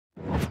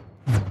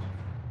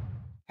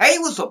Hey,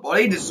 what's up,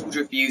 buddy? This is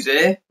Woodrow Fuse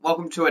here.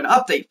 Welcome to an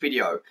update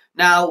video.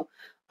 Now,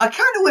 I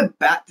kind of went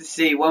back to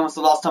see when was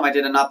the last time I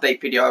did an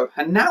update video,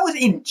 and that was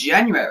in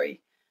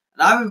January.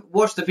 And I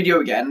watched the video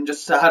again and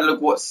just had a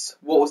look what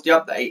was the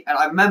update, and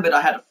I remembered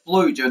I had a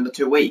flu during the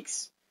 2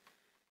 weeks.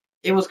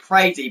 It was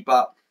crazy,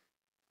 but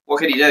what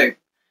can you do?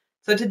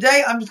 So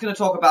today I'm just going to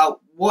talk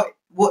about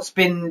what's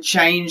been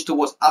changed or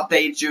what's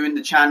updated during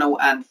the channel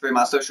and through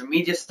my social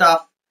media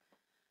stuff,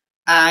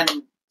 and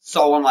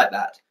so on like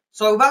that.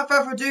 So without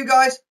further ado,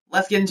 guys,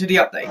 let's get into the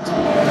update.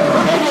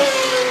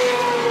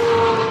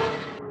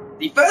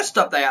 The first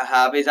update I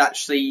have is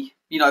actually,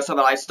 something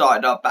I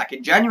started up back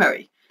in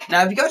January.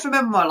 Now, if you guys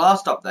remember my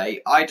last update,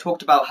 I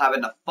talked about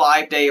having a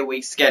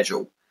 5-day-a-week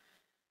schedule.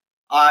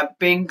 I've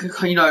been,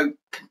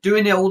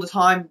 doing it all the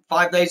time,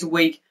 5 days a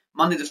week,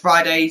 Monday to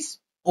Fridays,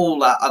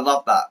 all that. I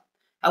love that.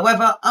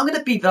 However, I'm going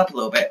to beef it up a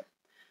little bit.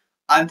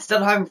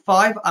 Instead of having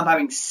 5, I'm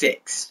having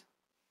 6.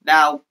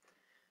 Now,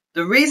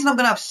 the reason I'm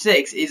going to have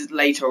 6 is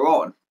later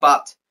on,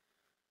 but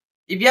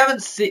if you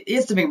haven't seen,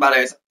 here's the thing about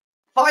it is,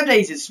 5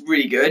 days is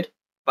really good,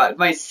 but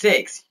by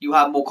 6, you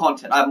have more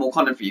content. I have more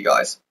content for you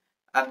guys.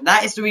 And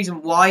that is the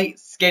reason why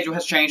schedule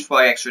has changed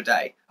for an extra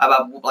day. I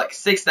have like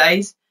 6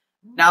 days,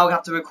 now I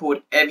have to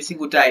record every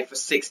single day for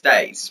 6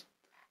 days.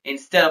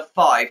 Instead of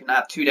 5, and I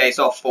have 2 days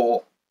off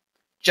for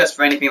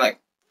anything like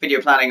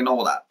video planning and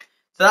all that.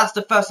 So that's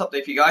the first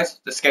update for you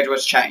guys, the schedule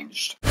has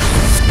changed.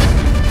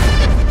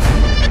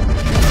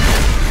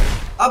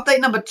 Update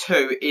number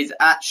 2 is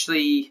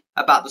actually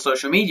about the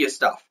social media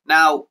stuff.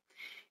 Now,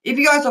 if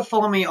you guys are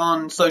following me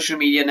on social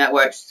media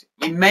networks,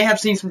 you may have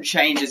seen some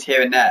changes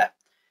here and there.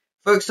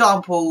 For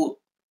example,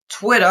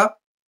 Twitter,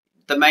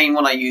 the main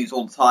one I use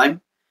all the time,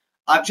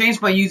 I've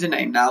changed my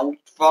username now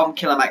from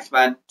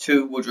KillerMaxman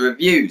to Woodrow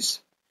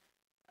Reviews.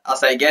 I'll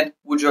say again,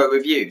 Woodrow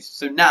Reviews.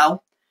 So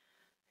now,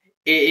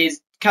 it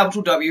is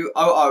capital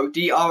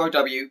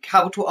W-O-O-D-R-O-W,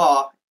 capital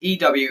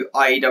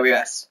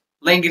R-E-W-I-E-W-S.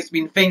 Link has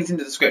been things in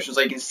the description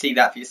so you can see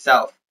that for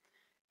yourself.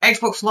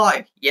 Xbox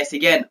Live, yes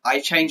again, I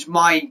changed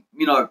my,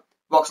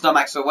 Rockstar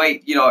Max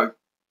 08,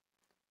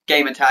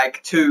 gamer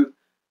tag to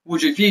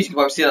Woodrow Reviews. You can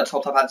probably see that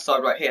top hand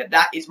side right here.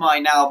 That is my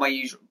name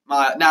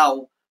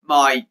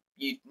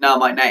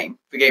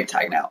for gamer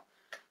tag now.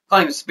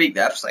 Can't even speak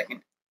there for a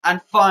second.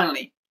 And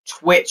finally,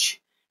 Twitch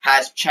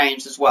has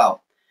changed as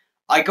well.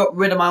 I got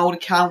rid of my old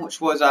account, which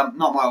was not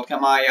my old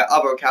account, my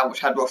other account, which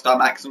had Rockstar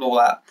Max and all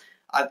that.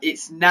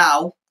 It's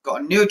now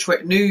got a new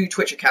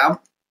Twitch account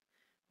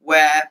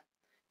where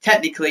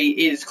technically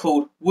it is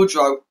called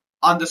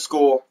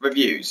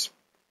Woodrow_Reviews.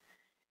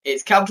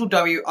 It's capital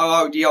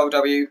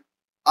W-O-O-D-O-W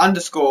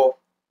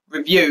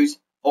 _reviews,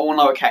 all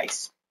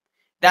lowercase.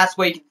 That's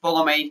where you can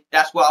follow me.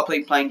 That's where I'll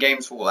be playing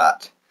games for all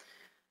that.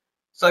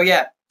 So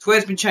yeah,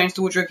 Twitter's been changed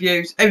to Woodrow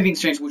Reviews. Everything's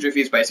changed to Woodrow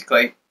Reviews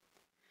basically.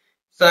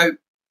 So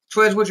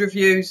Twitter's Woodrow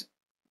Reviews,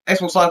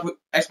 Xbox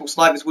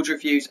Live is Woodrow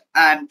Reviews,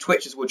 and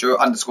Twitch is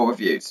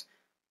Woodrow_Reviews.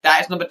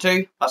 That is number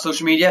 2. My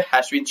social media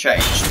has been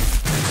changed.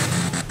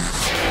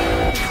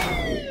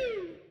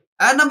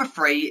 And number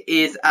 3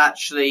 is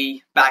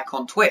actually back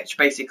on Twitch.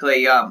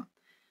 Basically, it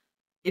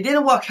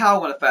didn't work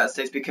out on the first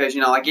days because,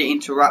 I get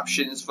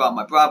interruptions from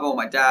my brother or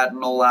my dad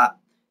and all that.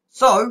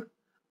 So,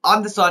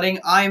 I'm deciding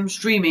I'm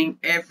streaming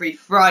every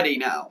Friday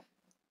now.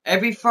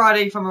 Every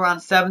Friday from around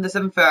 7 to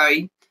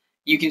 7:30,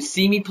 you can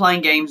see me playing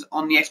games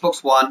on the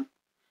Xbox One,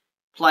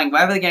 playing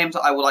whatever the games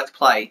that I would like to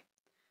play.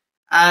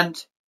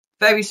 And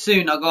very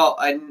soon I got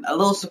a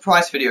little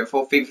surprise video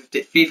for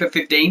FIFA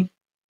 15,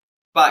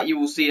 but you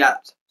will see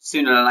that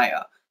sooner than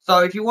later.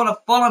 So if you want to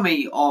follow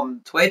me on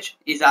Twitch,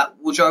 it's at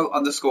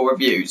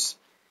Woodrow_Reviews.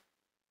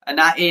 And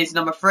that is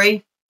number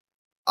 3.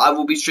 I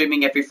will be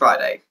streaming every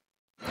Friday.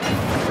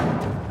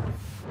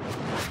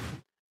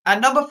 And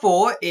number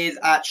 4 is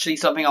actually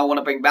something I want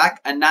to bring back,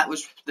 and that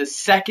was the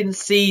 2nd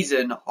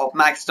season of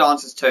Max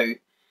Dancers 2.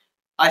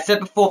 I said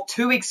before,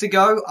 2 weeks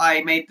ago,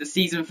 I made the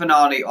season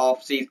finale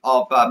of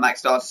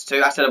Max Dancers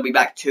 2. I said I'll be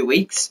back 2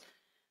 weeks.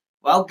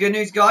 Well, good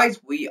news, guys.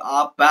 We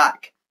are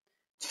back.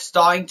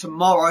 Starting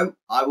tomorrow,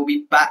 I will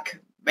be back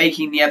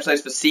making the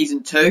episodes for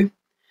season 2.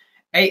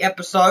 8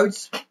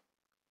 episodes.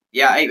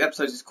 Yeah, 8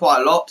 episodes is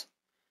quite a lot.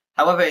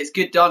 However, it's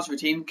good dance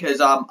routine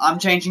because I'm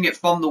changing it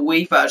from the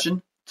Wii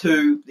version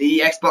to the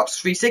Xbox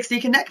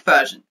 360 Kinect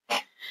version.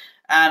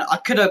 And I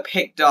could have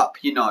picked up,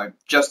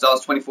 Just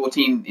Dance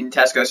 2014 in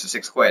Tesco's for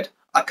 £6.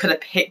 I could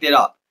have picked it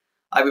up.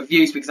 I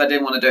refused because I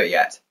didn't want to do it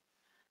yet.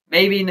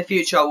 Maybe in the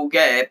future I will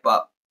get it,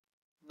 but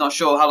not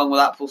sure how long will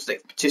that will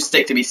stick to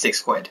be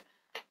 £6.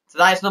 So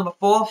that is number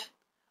 4.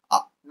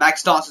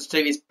 Max Dancers 2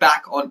 is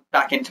back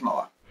in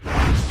tomorrow.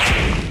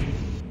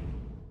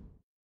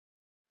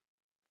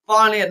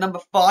 Finally, at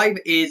number 5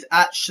 is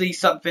actually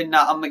something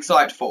that I'm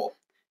excited for.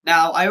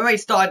 Now, I already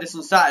started this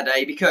on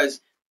Saturday because,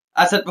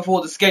 as I said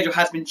before, the schedule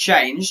has been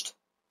changed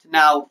to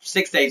now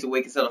 6 days a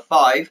week instead of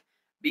 5,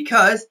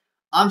 because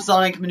I'm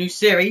starting a new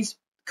series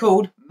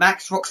called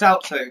Max Rocks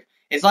Out 2.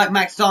 It's like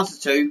Max Dances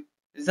 2,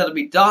 instead of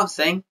me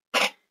dancing,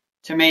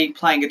 to me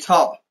playing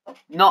guitar.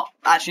 Not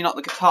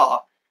the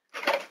guitar.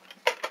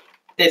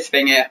 This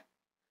thing here.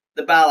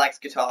 the Battleaxe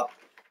guitar.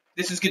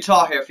 This is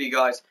Guitar Hero for you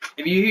guys.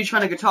 If you're a huge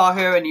fan of Guitar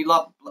Hero and you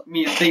love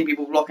me and seeing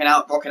people rocking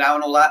out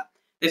and all that,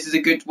 this is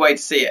a good way to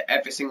see it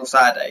every single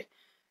Saturday.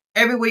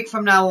 Every week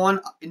from now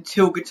on,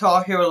 until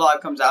Guitar Hero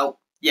Live comes out,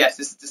 yes,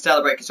 this is to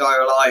celebrate Guitar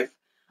Hero Live,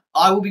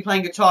 I will be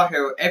playing Guitar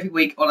Hero every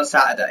week on a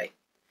Saturday.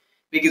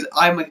 Because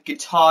I'm a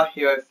Guitar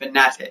Hero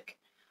fanatic.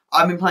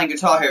 I've been playing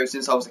Guitar Hero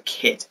since I was a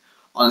kid,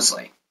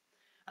 honestly.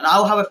 And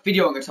I'll have a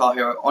video on Guitar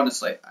Hero,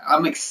 honestly.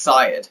 I'm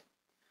excited.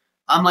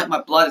 I'm like,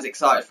 my blood is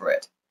excited for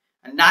it.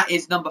 And that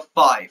is number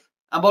 5.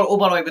 And by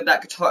the way, with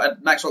that guitar,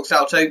 Max Rocks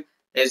Out 2,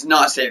 it's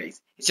not a series.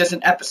 It's just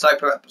an episode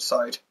per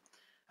episode.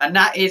 And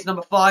that is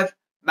number 5.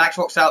 Max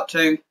Rocks Out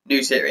 2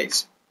 new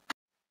series.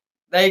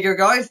 There you go,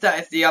 guys. That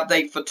is the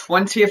update for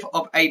 20th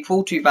of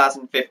April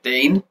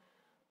 2015.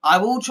 I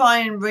will try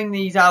and bring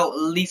these out at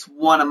least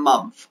one a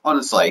month,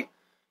 honestly.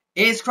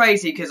 It's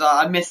crazy because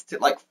I missed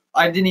it. Like,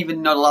 I didn't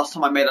even know the last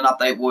time I made an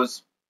update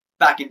was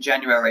back in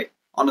January,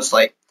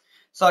 honestly.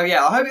 So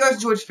yeah, I hope you guys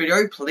enjoyed this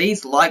video.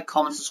 Please like,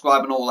 comment,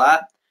 subscribe and all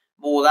that.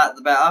 More of that,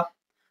 the better.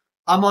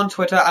 I'm on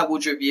Twitter at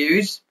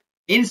WoodsReviews.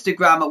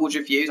 Instagram at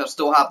WoodsReviews. I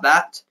still have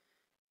that.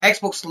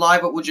 Xbox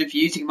Live at WoodsReviews.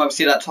 You can probably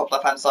see that top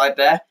left hand side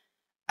there.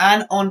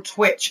 And on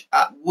Twitch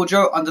at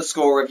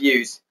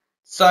Woodrow_reviews.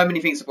 So many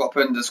things I've got to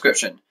put in the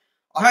description.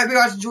 I hope you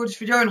guys enjoyed this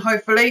video and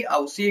hopefully I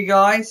will see you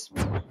guys,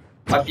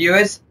 my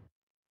viewers,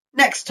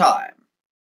 next time.